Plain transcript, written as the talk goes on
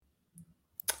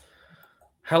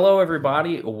Hello,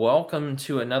 everybody. Welcome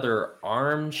to another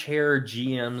Armchair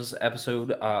GMs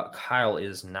episode. Kyle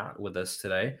is not with us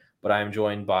today, but I'm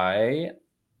joined by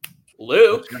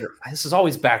Luke. This is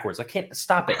always backwards. I can't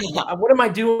stop it. What am I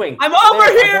doing? I'm over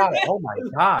here. I got it. Oh my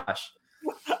gosh.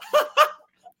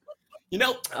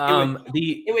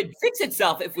 It would fix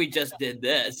itself if we just did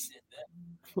this.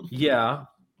 Yeah,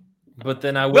 but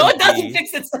then I would. No, it doesn't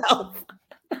fix itself.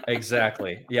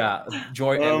 Exactly. Yeah.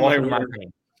 Joy and welcome to my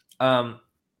opinion.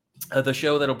 The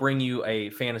show that'll bring you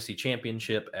a fantasy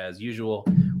championship as usual.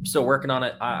 We're still working on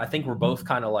it. I think we're both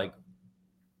kind of like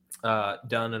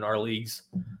done in our leagues.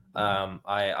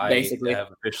 Basically, have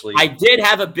officially. I did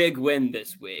have a big win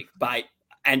this week,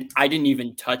 and I didn't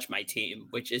even touch my team,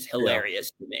 which is hilarious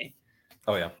to me.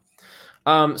 Oh yeah.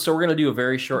 So we're gonna do a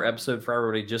very short episode for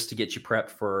everybody just to get you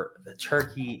prepped for the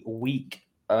Turkey week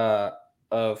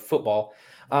of football.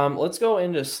 Let's go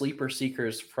into sleeper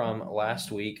seekers from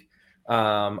last week.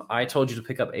 I told you to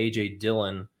pick up AJ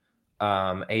Dillon.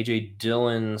 AJ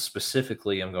Dillon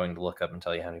specifically, I'm going to look up and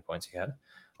tell you how many points he had.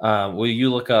 Will you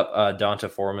look up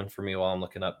Donta Foreman for me while I'm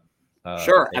looking up?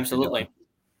 Sure, absolutely. Dillon?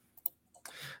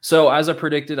 So as I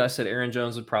predicted, I said Aaron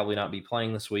Jones would probably not be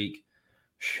playing this week.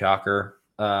 Shocker.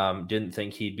 Didn't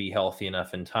think he'd be healthy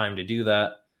enough in time to do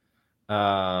that.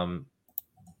 I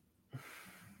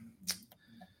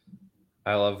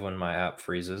love when my app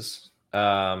freezes. You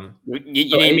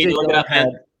need me to look it up.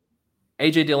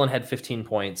 AJ Dillon had 15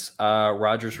 points.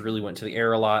 Rodgers really went to the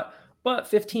air a lot, but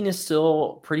 15 is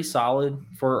still pretty solid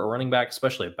for a running back,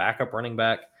 especially a backup running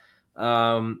back.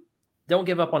 Don't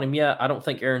give up on him yet. I don't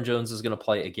think Aaron Jones is going to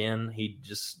play again. He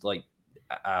just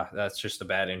that's just a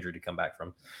bad injury to come back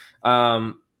from.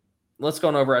 Let's go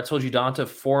on over. I told you Donta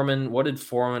Foreman. What did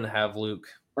Foreman have, Luke?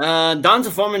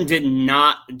 Donta Foreman did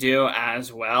not do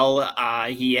as well.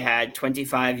 He had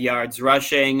 25 yards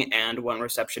rushing and one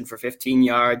reception for 15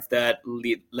 yards. That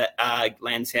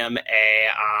lands him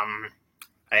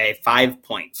a 5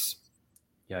 points.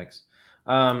 Yikes.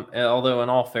 Although in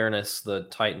all fairness, the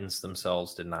Titans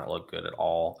themselves did not look good at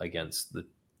all against the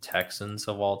Texans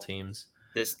of all teams.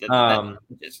 This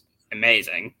is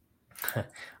amazing.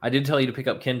 I did tell you to pick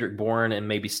up Kendrick Bourne and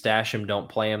maybe stash him. Don't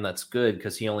play him. That's good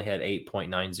because he only had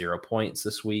 8.90 points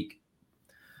this week.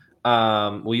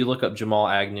 Will you look up Jamal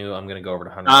Agnew? I'm going to go over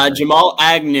to Hunter. Jamal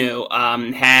Agnew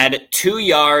had 2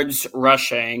 yards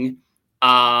rushing.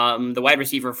 The wide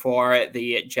receiver for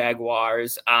the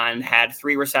Jaguars and had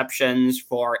 3 receptions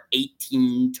for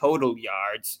 18 total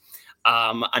yards.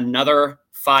 Another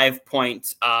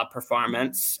 5-point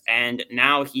performance, and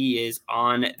now he is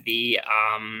on the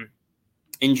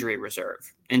injury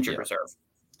reserve.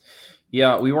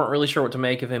 Yeah, we weren't really sure what to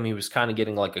make of him. He was kind of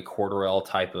getting like a Cordarrelle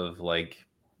type of like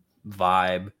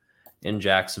vibe in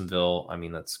Jacksonville. I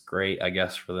mean, that's great, I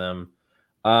guess, for them.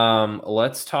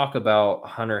 Let's talk about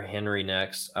Hunter Henry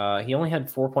next. He only had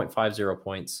 4.50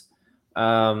 points.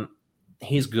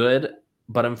 He's good,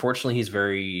 but unfortunately he's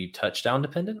very touchdown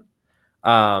dependent.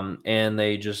 And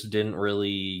they just didn't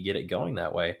really get it going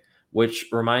that way, which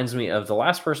reminds me of the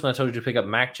last person I told you to pick up,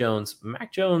 Mac Jones.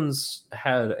 Mac Jones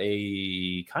had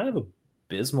a kind of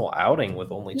abysmal outing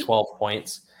with only 12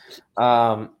 points.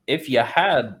 If you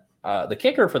had the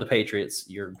kicker for the Patriots,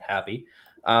 you're happy.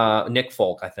 Nick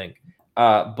Folk, I think.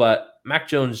 But Mac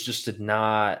Jones just did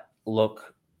not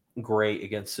look great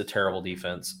against a terrible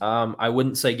defense. I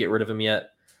wouldn't say get rid of him yet.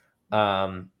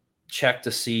 Check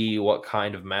to see what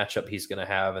kind of matchup he's going to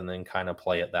have and then kind of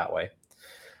play it that way.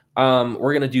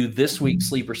 We're going to do this week's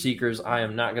Sleeper Seekers. I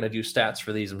am not going to do stats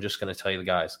for these. I'm just going to tell you the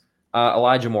guys.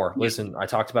 Elijah Moore. Listen, I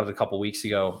talked about it a couple weeks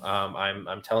ago.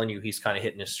 I'm telling you, he's kind of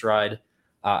hitting his stride.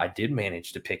 I did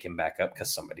manage to pick him back up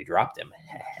because somebody dropped him.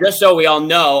 Just so we all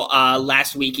know,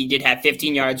 last week he did have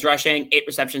 15 yards rushing, 8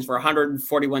 receptions for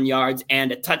 141 yards,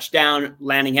 and a touchdown,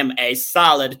 landing him a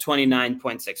solid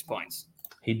 29.6 points.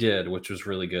 He did, which was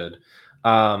really good.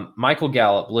 Michael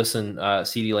Gallup, listen,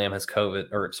 CeeDee Lamb has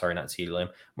COVID. Or, sorry, not CeeDee Lamb.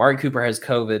 Amari Cooper has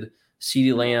COVID.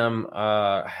 CeeDee Lamb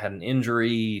had an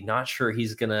injury. Not sure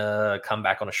he's going to come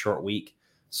back on a short week.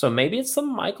 So maybe it's the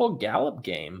Michael Gallup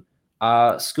game.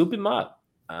 Scoop him up.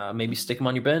 Maybe stick him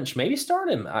on your bench. Maybe start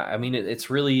him. I mean,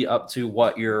 it's really up to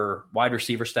what your wide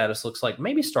receiver status looks like.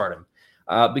 Maybe start him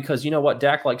because you know what?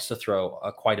 Dak likes to throw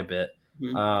quite a bit.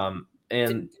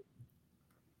 And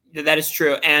that is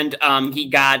true. And he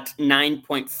got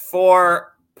 9.4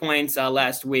 points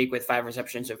last week with 5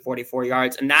 receptions and 44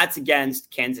 yards. And that's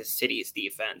against Kansas City's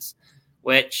defense,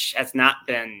 which has not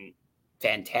been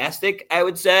fantastic, I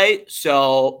would say.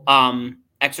 So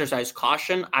exercise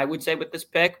caution, I would say, with this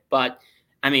pick. But,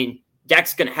 I mean,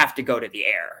 Dak's going to have to go to the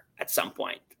air at some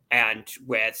point. And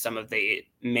with some of the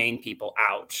main people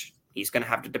out, he's going to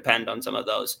have to depend on some of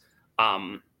those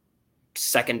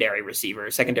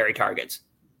secondary targets.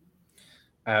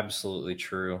 Absolutely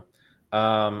true.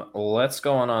 Let's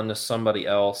go on to somebody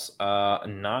else.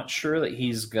 Not sure that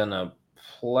he's gonna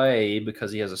play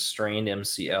because he has a strained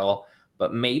MCL,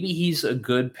 but maybe he's a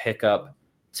good pickup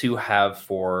to have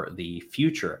for the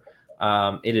future.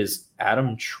 It is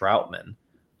Adam Troutman.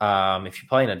 If you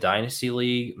play in a dynasty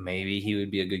league, maybe he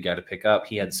would be a good guy to pick up.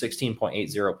 He had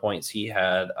 16.80 points. He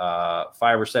had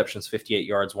 5 receptions, 58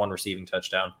 yards, 1 receiving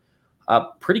touchdown.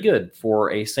 Pretty good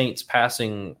for a Saints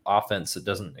passing offense that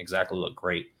doesn't exactly look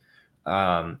great.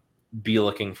 Be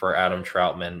looking for Adam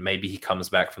Troutman. Maybe he comes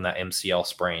back from that MCL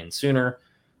sprain sooner.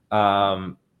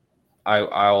 I'll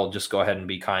just go ahead and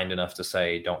be kind enough to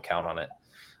say don't count on it.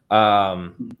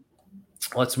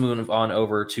 Let's move on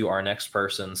over to our next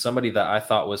person, somebody that I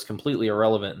thought was completely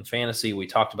irrelevant in fantasy. We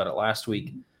talked about it last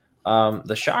week.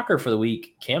 The shocker for the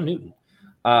week, Cam Newton.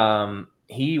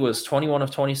 He was 21 of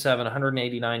 27,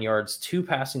 189 yards, 2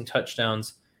 passing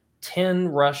touchdowns, 10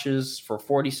 rushes for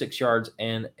 46 yards,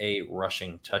 and a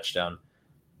rushing touchdown.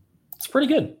 It's pretty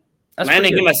good. That's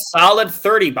landing him a solid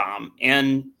 30 bomb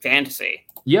in fantasy.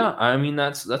 Yeah, I mean,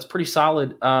 that's pretty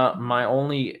solid. My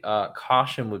only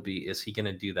caution would be, is he going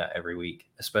to do that every week,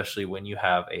 especially when you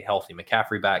have a healthy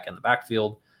McCaffrey back in the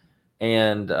backfield?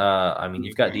 And, I mean,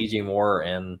 you've got DJ Moore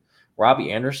and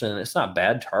Robbie Anderson. It's not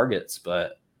bad targets,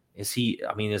 but is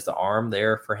the arm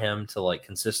there for him to like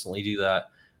consistently do that?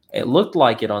 It looked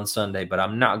like it on Sunday, but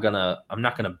I'm not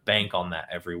gonna bank on that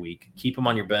every week. Keep him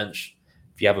on your bench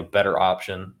if you have a better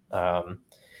option.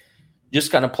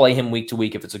 Just kind of play him week to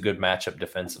week if it's a good matchup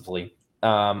defensively.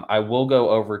 I will go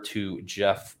over to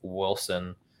Jeff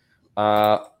Wilson.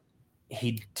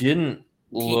 He didn't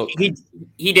look.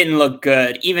 He didn't look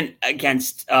good even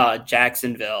against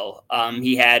Jacksonville.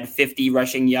 He had 50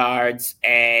 rushing yards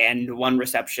and 1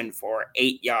 reception for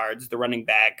 8 yards. The running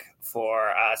back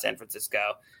for San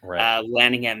Francisco, right.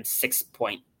 Landing him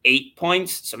 6.8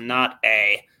 points. So not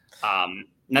a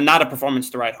performance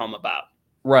to write home about.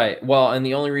 Right. Well, and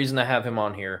the only reason I have him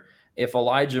on here, if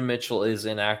Elijah Mitchell is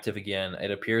inactive again, it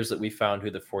appears that we found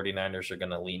who the 49ers are going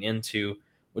to lean into,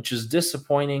 which is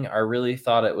disappointing. I really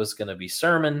thought it was going to be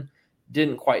Sermon.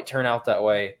 Didn't quite turn out that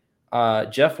way.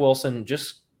 Jeff Wilson,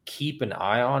 just keep an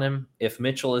eye on him. If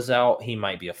Mitchell is out, he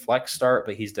might be a flex start,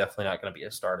 but he's definitely not going to be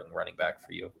a starting running back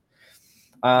for you.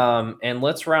 And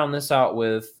let's round this out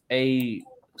with a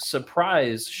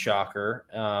surprise shocker.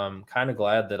 Kind of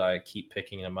glad that I keep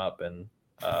picking him up and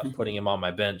putting him on my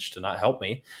bench to not help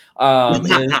me. Is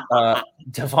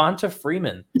Devonta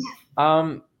Freeman.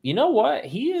 You know what?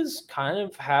 He is kind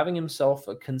of having himself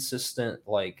a consistent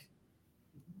like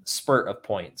spurt of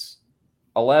points.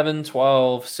 11,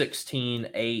 12, 16,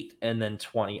 8, and then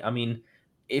 20. I mean,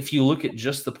 if you look at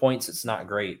just the points, it's not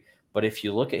great. But if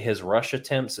you look at his rush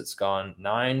attempts, it's gone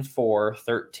 9, 4,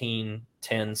 13,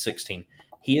 10, 16.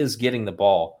 He is getting the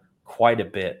ball quite a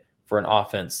bit for an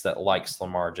offense that likes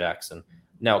Lamar Jackson.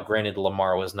 Now, granted,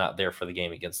 Lamar was not there for the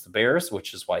game against the Bears,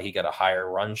 which is why he got a higher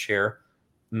run share.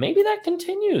 Maybe that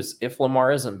continues if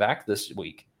Lamar isn't back this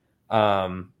week.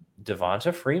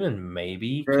 Devonta Freeman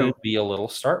maybe could be a little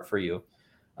start for you,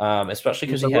 especially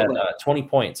because he had 20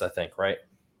 points, I think, right?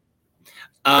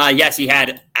 Yes, he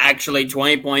had actually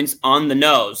 20 points on the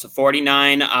nose,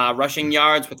 49 rushing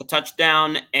yards with a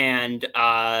touchdown and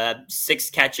 6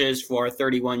 catches for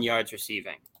 31 yards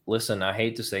receiving. Listen, I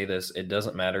hate to say this. It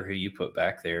doesn't matter who you put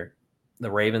back there. The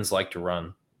Ravens like to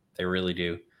run. They really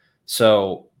do.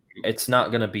 So it's not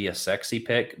going to be a sexy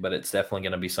pick, but it's definitely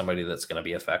going to be somebody that's going to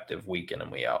be effective week in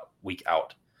and week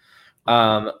out.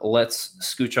 Let's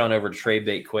scooch on over to Trade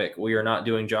Bait quick. We are not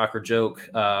doing Jock or Joke,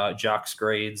 Jock's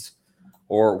grades,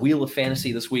 or Wheel of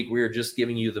Fantasy this week. We are just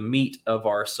giving you the meat of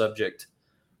our subject.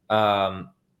 Trade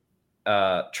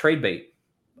Bait.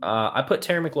 I put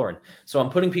Terry McLaurin. So I'm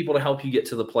putting people to help you get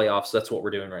to the playoffs. That's what we're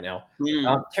doing right now.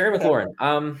 Terry McLaurin.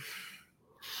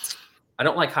 I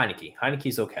don't like Heineke.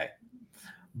 Heineke's okay.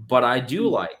 But I do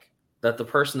like that the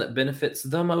person that benefits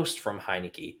the most from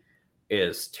Heineke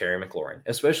is Terry McLaurin,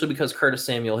 especially because Curtis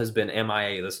Samuel has been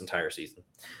MIA this entire season.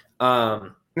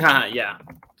 Yeah.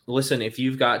 Listen, if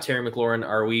you've got Terry McLaurin,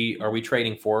 are we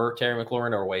trading for Terry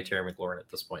McLaurin or away Terry McLaurin at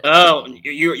this point? Oh,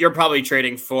 you're probably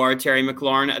trading for Terry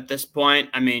McLaurin at this point.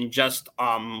 I mean, just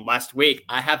last week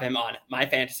I have him on my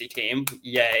fantasy team,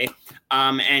 yay!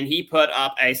 And he put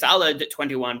up a solid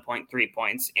 21.3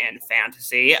 points in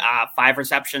fantasy, 5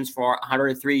 receptions for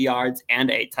 103 yards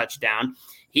and a touchdown.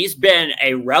 He's been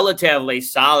a relatively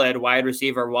solid wide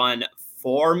receiver 1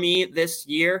 for me this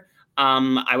year.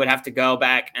 I would have to go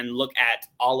back and look at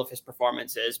all of his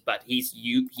performances, but he's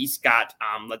got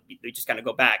we just gotta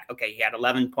go back. Okay, he had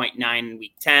 11.9 in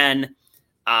week 10.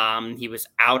 He was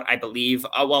out, I believe.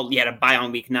 He had a bye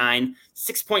on week 9,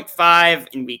 6.5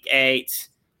 in week 8,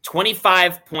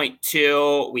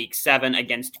 25.2 week 7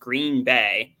 against Green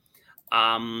Bay.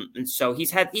 And so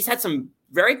he's had some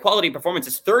very quality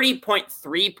performances,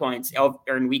 30.3 points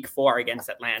in week 4 against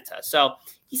Atlanta. So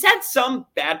he's had some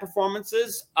bad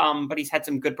performances, but he's had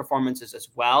some good performances as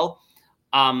well.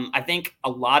 I think a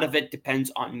lot of it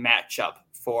depends on matchup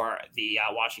for the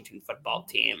Washington football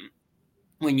team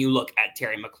when you look at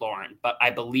Terry McLaurin. But I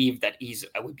believe that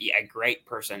would be a great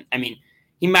person. I mean,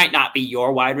 he might not be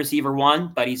your wide receiver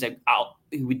one, but he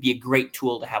would be a great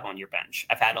tool to have on your bench.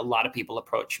 I've had a lot of people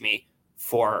approach me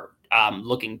for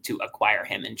looking to acquire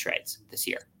him in trades this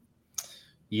year.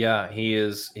 Yeah, he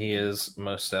is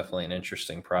most definitely an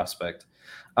interesting prospect.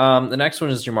 The next one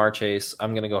is Jamar Chase.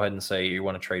 I'm going to go ahead and say you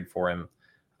want to trade for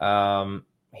him.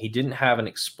 He didn't have an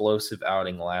explosive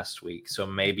outing last week, so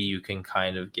maybe you can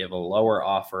kind of give a lower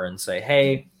offer and say,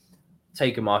 hey,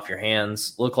 take him off your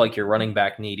hands. Look like you're running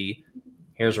back needy.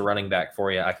 Here's a running back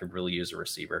for you. I could really use a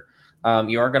receiver.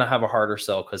 You are going to have a harder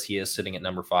sell because he is sitting at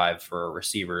number 5 for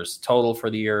receivers total for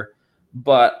the year.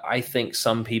 But I think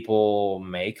some people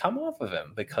may come off of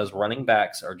him because running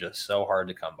backs are just so hard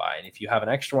to come by. And if you have an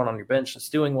extra one on your bench that's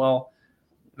doing well,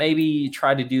 maybe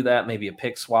try to do that. Maybe a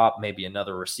pick swap, maybe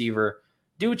another receiver.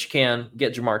 Do what you can.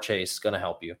 Get Jamar Chase. It's going to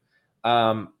help you.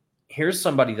 Here's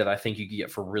somebody that I think you can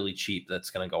get for really cheap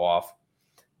that's going to go off.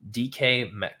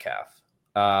 DK Metcalf.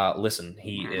 Listen,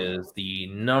 he is the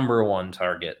number 1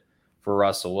 target for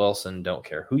Russell Wilson. Don't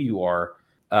care who you are.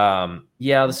 The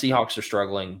Seahawks are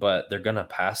struggling, but they're going to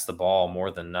pass the ball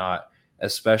more than not,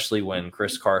 especially when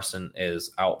Chris Carson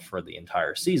is out for the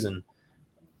entire season.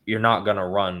 You're not going to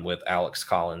run with Alex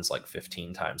Collins like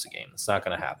 15 times a game. It's not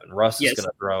going to happen. Russ is going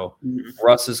to throw.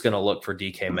 Russ is going to look for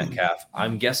DK Metcalf.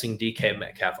 I'm guessing DK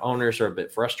Metcalf owners are a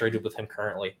bit frustrated with him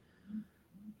currently.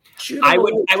 I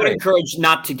would encourage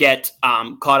not to get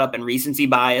caught up in recency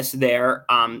bias there.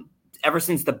 Ever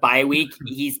since the bye week,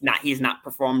 he's not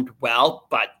performed well.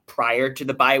 But prior to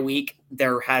the bye week,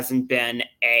 there hasn't been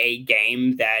a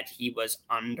game that he was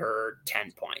under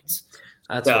 10 points.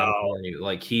 That's what I'm telling you.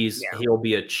 Like he'll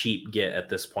be a cheap get at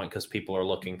this point because people are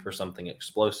looking for something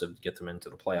explosive to get them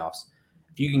into the playoffs.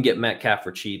 If you can get Metcalf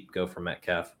for cheap, go for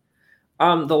Metcalf.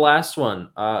 The last one,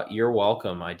 you're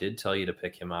welcome. I did tell you to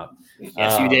pick him up.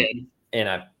 Yes, you did. And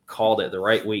I called it the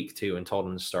right week too and told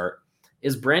him to start.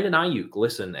 Is Brandon Ayuk.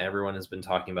 Listen, everyone has been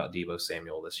talking about Deebo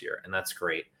Samuel this year, and that's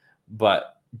great.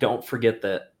 But don't forget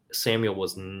that Samuel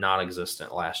was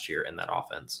non-existent last year in that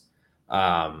offense.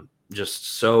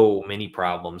 Just so many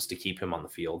problems to keep him on the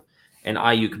field. And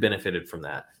Ayuk benefited from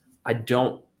that. I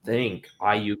don't think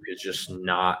Ayuk is just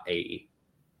not a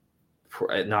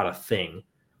thing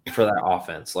for that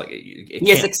offense. Like he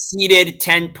has exceeded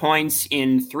 10 points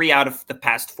in 3 out of the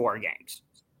past 4 games.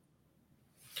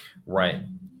 Right.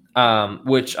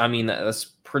 Which, I mean, that's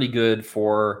pretty good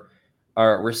for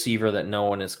a receiver that no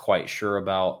one is quite sure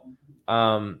about.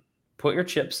 Put your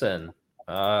chips in.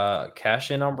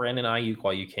 Cash in on Brandon Ayuk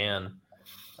while you can.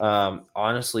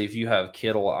 Honestly, if you have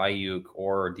Kittle, Ayuk,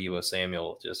 or Deebo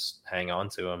Samuel, just hang on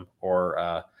to him.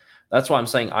 Or that's why I'm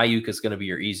saying Ayuk is going to be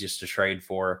your easiest to trade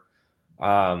for.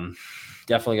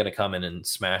 Definitely going to come in and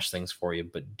smash things for you,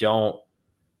 but don't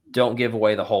give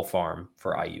away the whole farm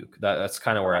for Ayuk. That's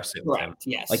kind of where I sit with him.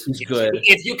 Yes. Like he's good.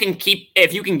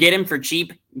 If you can get him for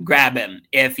cheap, grab him.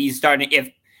 If he's already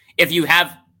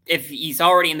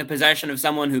in the possession of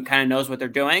someone who kind of knows what they're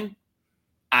doing,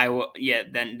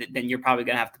 then you're probably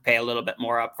going to have to pay a little bit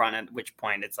more upfront, at which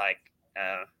point it's like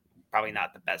probably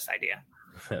not the best idea.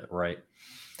 Right.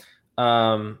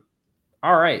 All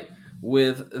right.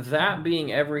 With that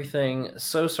being everything,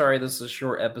 so sorry this is a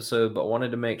short episode, but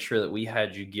wanted to make sure that we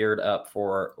had you geared up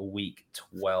for week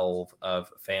 12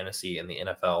 of fantasy in the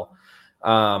NFL.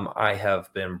 I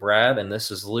have been Brad, and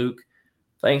this is Luke.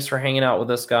 Thanks for hanging out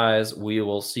with us, guys. We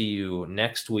will see you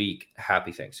next week.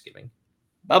 Happy Thanksgiving.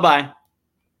 Bye-bye.